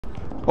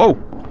Oh!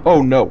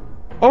 Oh no.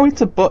 Oh, it's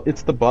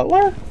the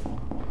butler?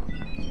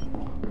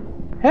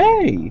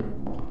 Hey!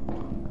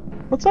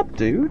 What's up,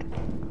 dude?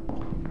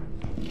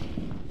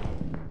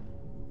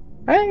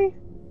 Hey!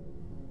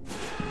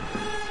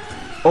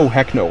 Oh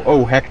heck no,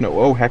 oh heck no,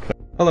 oh heck no.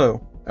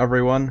 Hello,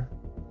 everyone.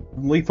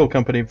 Lethal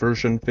Company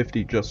version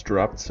 50 just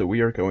dropped, so we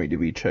are going to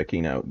be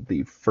checking out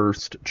the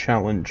first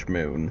challenge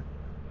moon.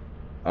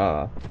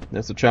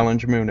 There's a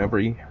challenge moon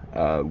every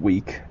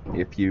week,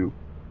 if you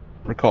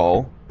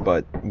recall,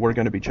 but we're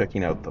going to be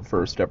checking out the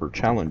first ever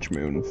challenge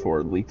moon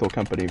for Lethal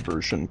Company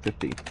version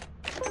 50.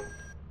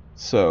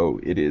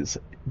 So it is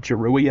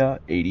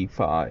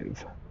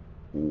Juiriua-85.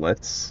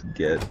 Let's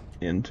get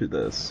into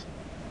this.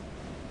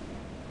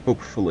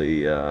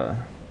 Hopefully,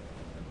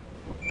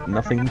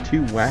 nothing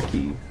too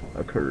wacky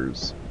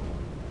occurs.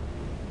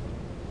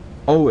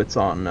 Oh, it's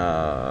on,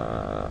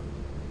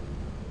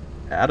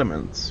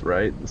 Adamance,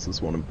 right? This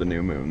is one of the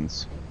new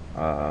moons,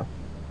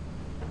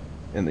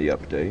 in the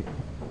update.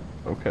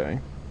 Okay.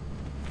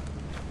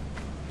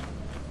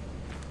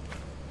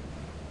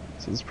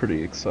 This is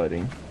pretty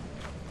exciting.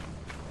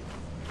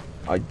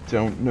 I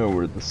don't know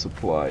where the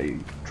supply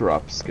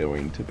drop's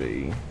going to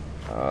be,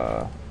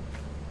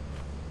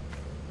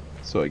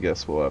 so I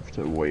guess we'll have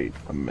to wait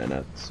a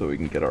minute so we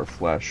can get our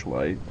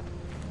flashlight.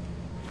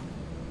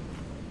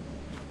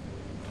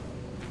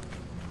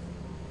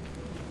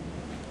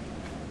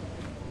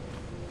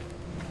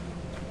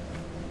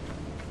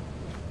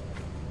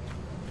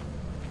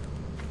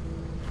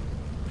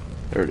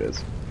 There it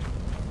is.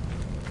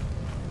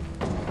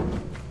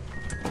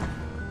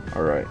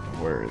 Alright,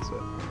 where is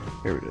it?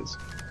 Here it is.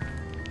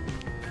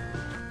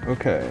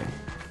 Okay.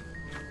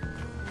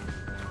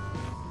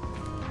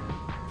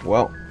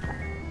 Well,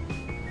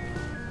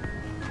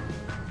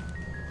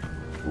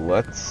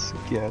 let's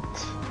get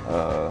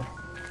to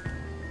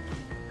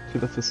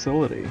the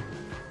facility.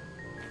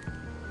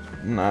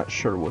 Not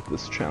sure what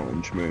this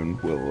challenge moon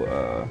will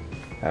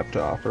have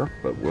to offer,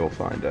 but we'll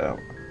find out.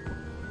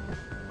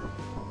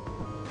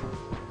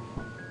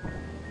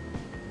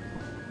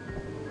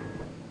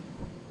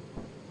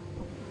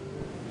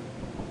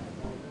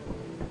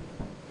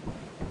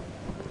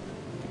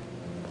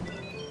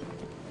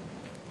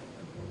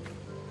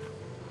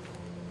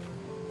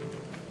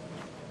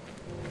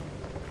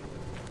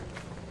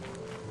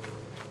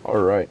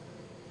 Alright.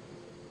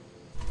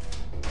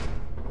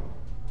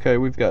 Okay,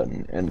 we've got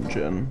an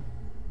engine.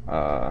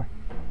 Oh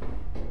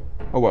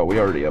well, we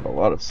already have a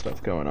lot of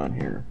stuff going on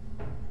here.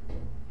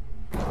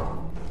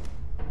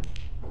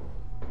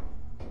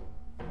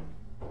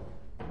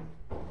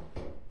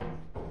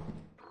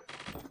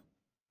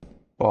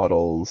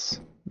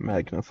 Bottles,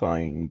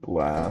 magnifying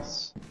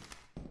glass,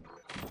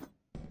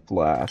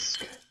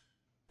 flask,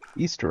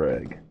 Easter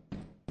egg.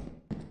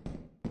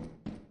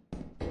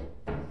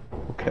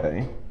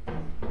 Okay.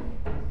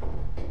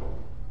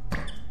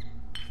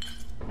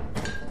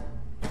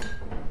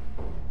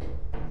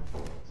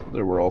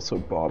 There were also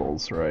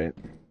bottles, right?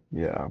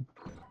 Yeah.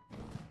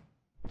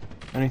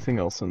 Anything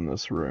else in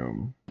this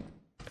room?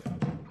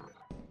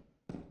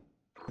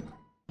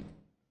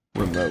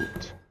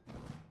 Remote.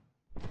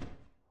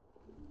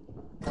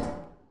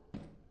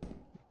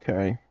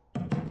 Okay.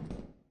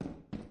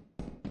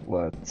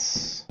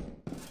 Let's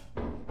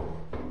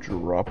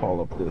drop all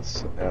of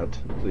this at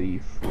the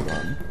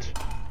front.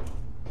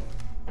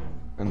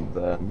 And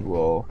then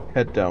we'll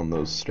head down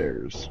those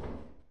stairs.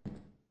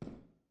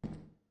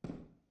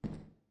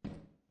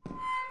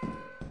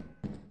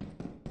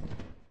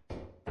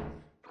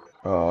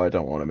 Oh, I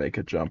don't want to make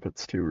a jump,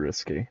 it's too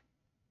risky.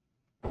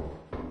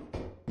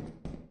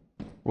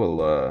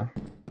 We'll,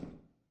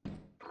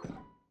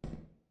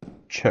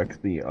 check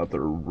the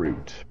other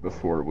route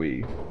before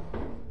we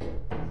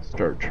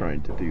start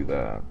trying to do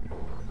that.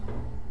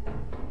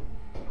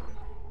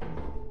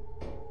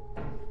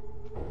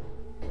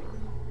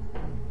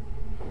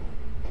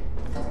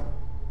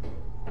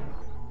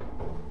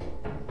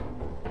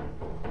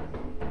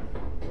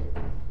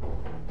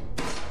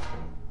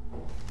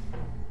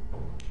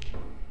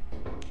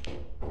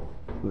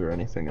 Is there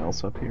anything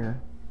else up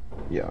here?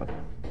 Yeah.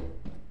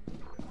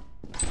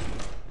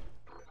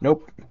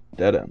 Nope.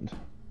 Dead end.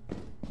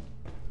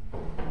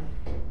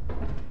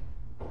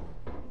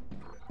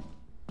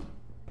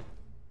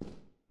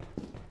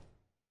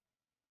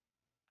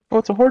 Oh,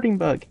 it's a hoarding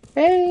bug.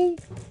 Hey!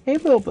 Hey,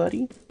 little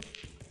buddy.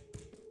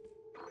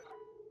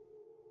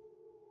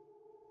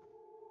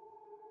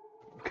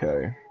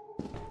 Okay.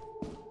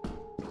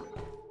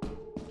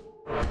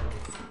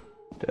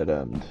 Dead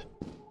end.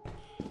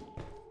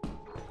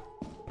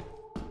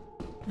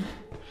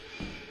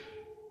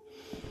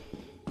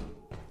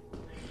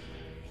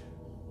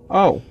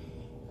 Oh,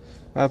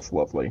 that's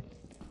lovely.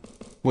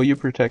 Will you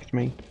protect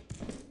me?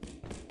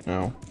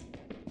 No?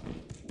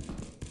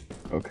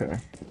 Okay.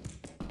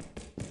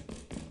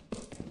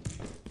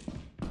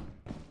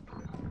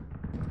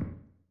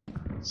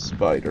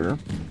 Spider.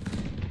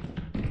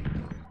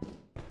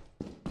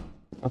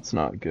 That's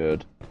not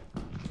good.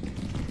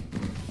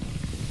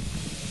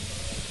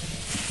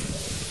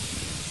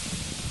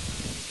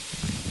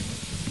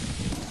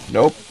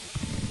 Nope.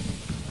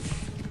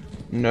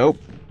 Nope.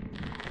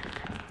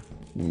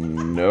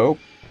 Nope.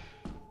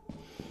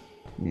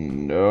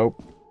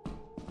 Nope.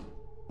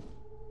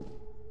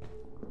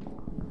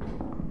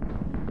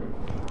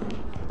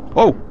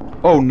 Oh!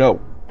 Oh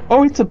no.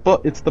 Oh, it's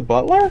the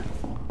butler?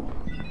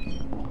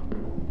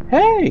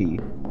 Hey!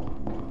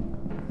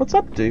 What's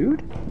up,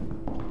 dude?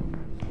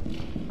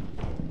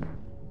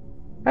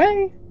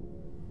 Hey!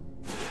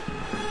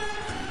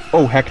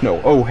 Oh heck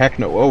no, oh heck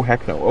no, oh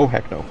heck no, oh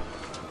heck no.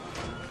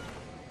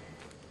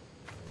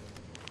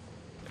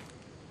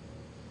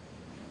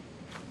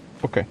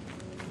 Okay.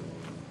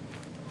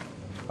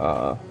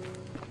 We'll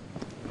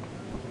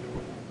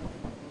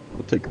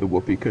take the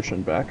whoopee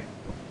cushion back.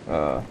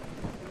 And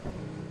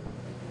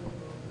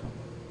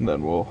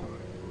then we'll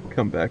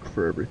come back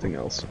for everything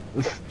else.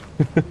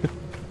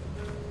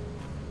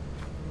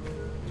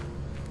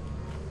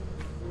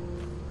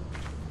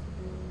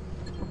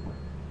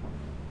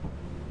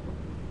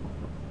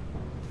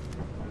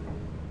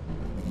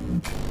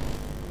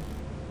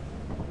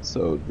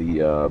 So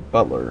the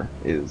butler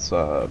is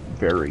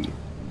very,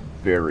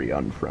 very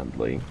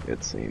unfriendly,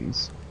 it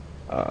seems.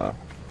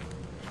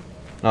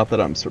 Not that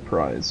I'm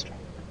surprised.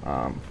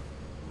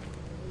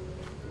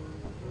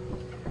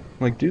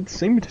 Like, dude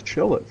seemed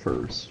chill at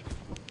first.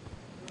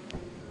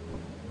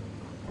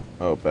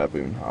 Oh,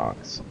 baboon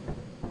hawks.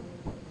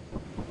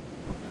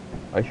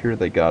 I hear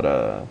they got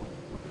a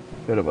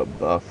bit of a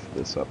buff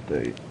this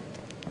update.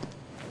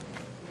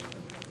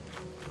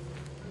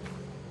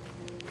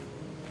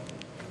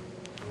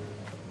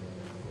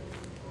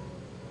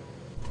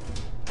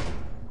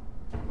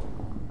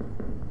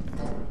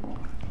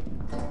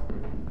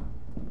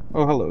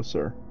 Oh, hello,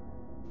 sir.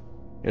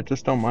 Yeah,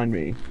 just don't mind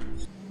me.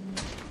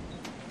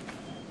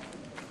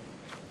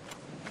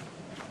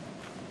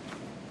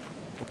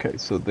 Okay,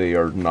 so they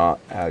are not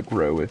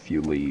aggro if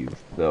you leave.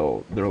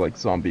 They're like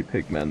zombie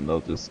pigmen,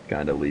 they'll just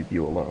kinda leave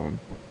you alone.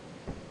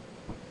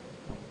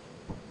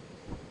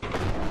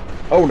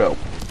 Oh no!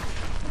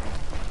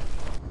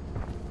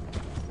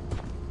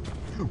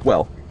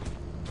 Well,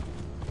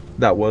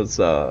 that was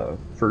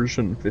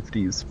version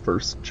 50's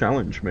first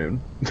challenge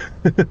moon.